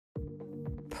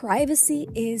Privacy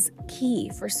is key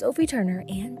for Sophie Turner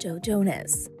and Joe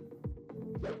Jonas.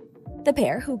 The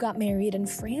pair, who got married in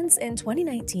France in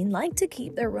 2019, like to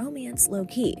keep their romance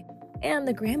low-key. And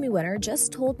the Grammy winner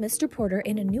just told Mr. Porter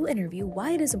in a new interview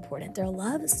why it is important their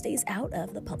love stays out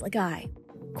of the public eye.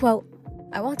 Quote,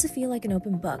 "I want to feel like an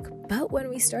open book, but when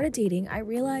we started dating, I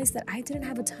realized that I didn't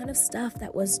have a ton of stuff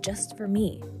that was just for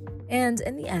me. And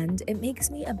in the end, it makes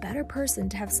me a better person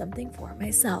to have something for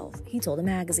myself," he told a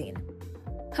magazine.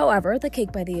 However, the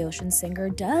Cake by the Ocean singer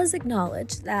does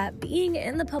acknowledge that being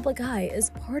in the public eye is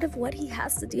part of what he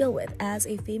has to deal with as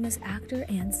a famous actor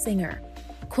and singer.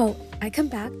 Quote, "I come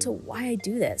back to why I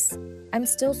do this. I'm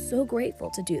still so grateful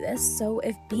to do this, so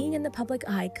if being in the public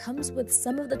eye comes with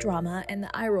some of the drama and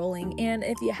the eye rolling, and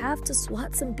if you have to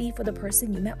swat some beef with a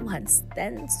person you met once,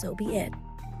 then so be it.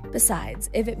 Besides,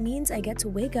 if it means I get to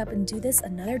wake up and do this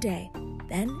another day,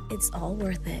 then it's all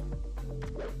worth it."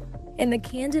 In the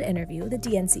candid interview, the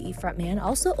DNCE frontman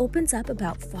also opens up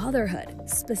about fatherhood,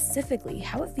 specifically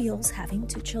how it feels having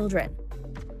two children.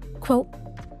 Quote,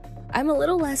 "I'm a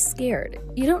little less scared.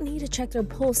 You don't need to check their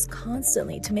pulse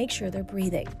constantly to make sure they're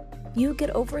breathing. You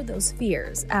get over those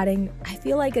fears," adding, "I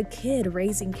feel like a kid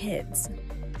raising kids."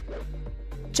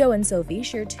 Joe and Sophie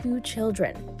share two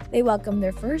children. They welcomed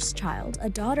their first child, a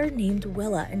daughter named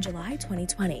Willa, in July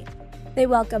 2020. They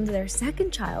welcomed their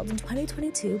second child in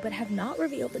 2022 but have not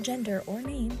revealed the gender or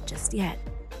name just yet.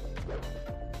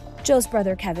 Joe's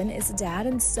brother Kevin is a dad,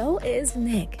 and so is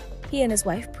Nick. He and his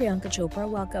wife Priyanka Chopra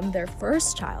welcomed their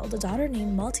first child, a daughter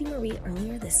named Malti Marie,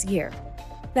 earlier this year.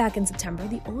 Back in September,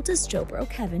 the oldest Chopra,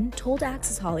 Kevin, told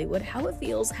Access Hollywood how it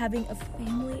feels having a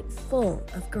family full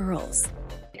of girls.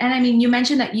 And I mean, you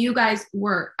mentioned that you guys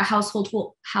were a household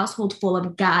full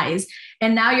of guys,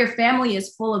 and now your family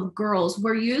is full of girls.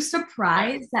 Were you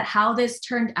surprised at how this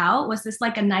turned out? Was this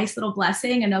like a nice little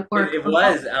blessing? It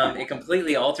was. It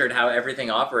completely altered how everything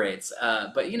operates.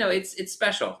 But it's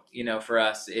special. For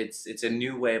us, it's a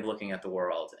new way of looking at the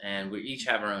world, and we each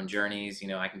have our own journeys.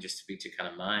 I can just speak to kind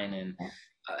of mine, and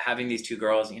having these two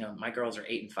girls. My girls are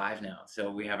 8 and 5 now,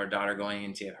 so we have our daughter going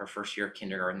into her first year of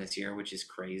kindergarten this year, which is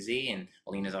crazy, and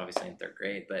Alina's obviously in 3rd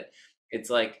grade. But it's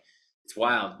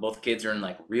wild. Both kids are in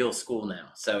like real school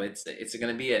now, so it's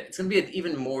gonna be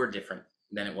even more different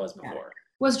than it was before. Yeah.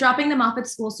 Was dropping them off at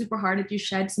school super hard? Did you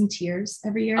shed some tears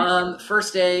every year?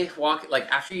 First day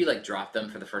after you drop them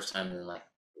for the first time and then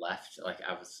left,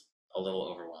 I was a little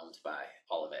overwhelmed by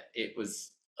all of it. It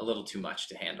was a little too much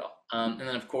to handle. And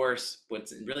then of course,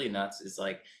 what's really nuts is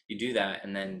you do that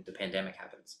and then the pandemic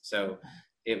happens. So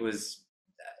it was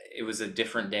a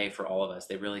different day for all of us.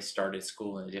 They really started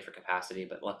school in a different capacity,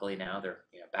 but luckily now they're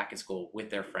back in school with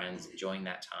their friends, enjoying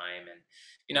that time.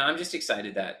 And I'm just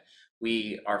excited that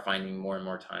we are finding more and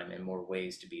more time and more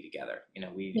ways to be together.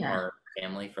 We are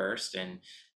family first, and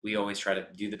we always try to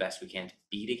do the best we can to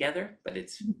be together, but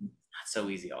it's not so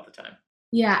easy all the time.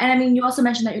 Yeah. And I mean, you also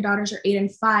mentioned that your daughters are 8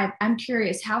 and 5. I'm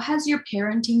curious, how has your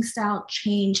parenting style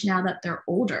changed now that they're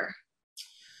older?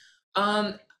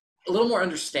 A little more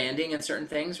understanding in certain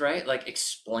things, right? Like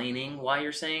explaining why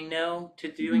you're saying no to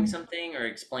doing something, or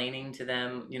explaining to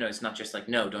them, it's not just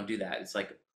no, don't do that. It's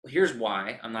here's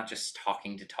why. I'm not just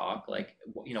talking to talk,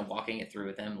 walking it through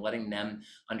with them, letting them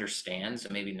understand. So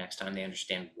maybe next time they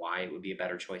understand why it would be a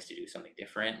better choice to do something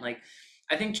different.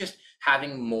 I think just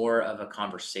having more of a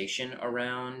conversation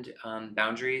around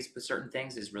boundaries with certain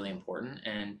things is really important.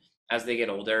 And as they get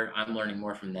older, I'm learning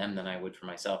more from them than I would for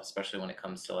myself, especially when it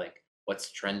comes to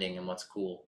what's trending and what's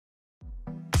cool.